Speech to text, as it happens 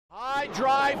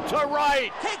Line drive to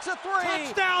right. Takes a three.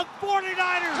 Touchdown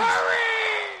 49ers.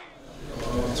 Hurry!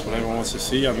 That's what everyone wants to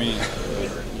see. I mean,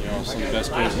 you know, some of the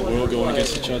best players in the world going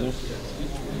against each other.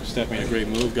 Steph made a great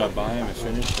move, got by him and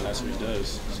finished, and that's what he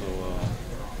does. So,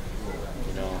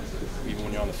 you know, even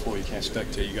when you're on the floor, you can't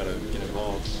spectate. You got to get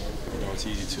involved. You know, it's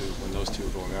easy to when those two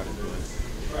are going at it.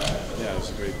 But yeah, it was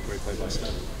a great play by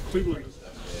Steph. Cleveland.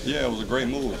 Yeah, it was a great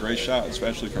move, great shot,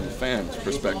 especially from a fan's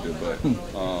perspective. But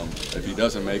if he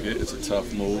doesn't make it, it's a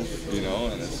tough move, you know,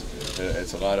 and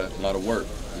it's a lot of work,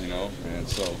 you know. And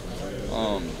so,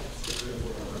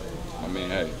 I mean,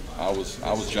 hey, I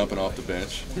was jumping off the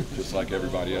bench just like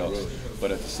everybody else,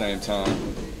 but at the same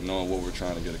time, knowing what we're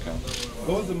trying to get accomplished.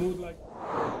 What was the mood like?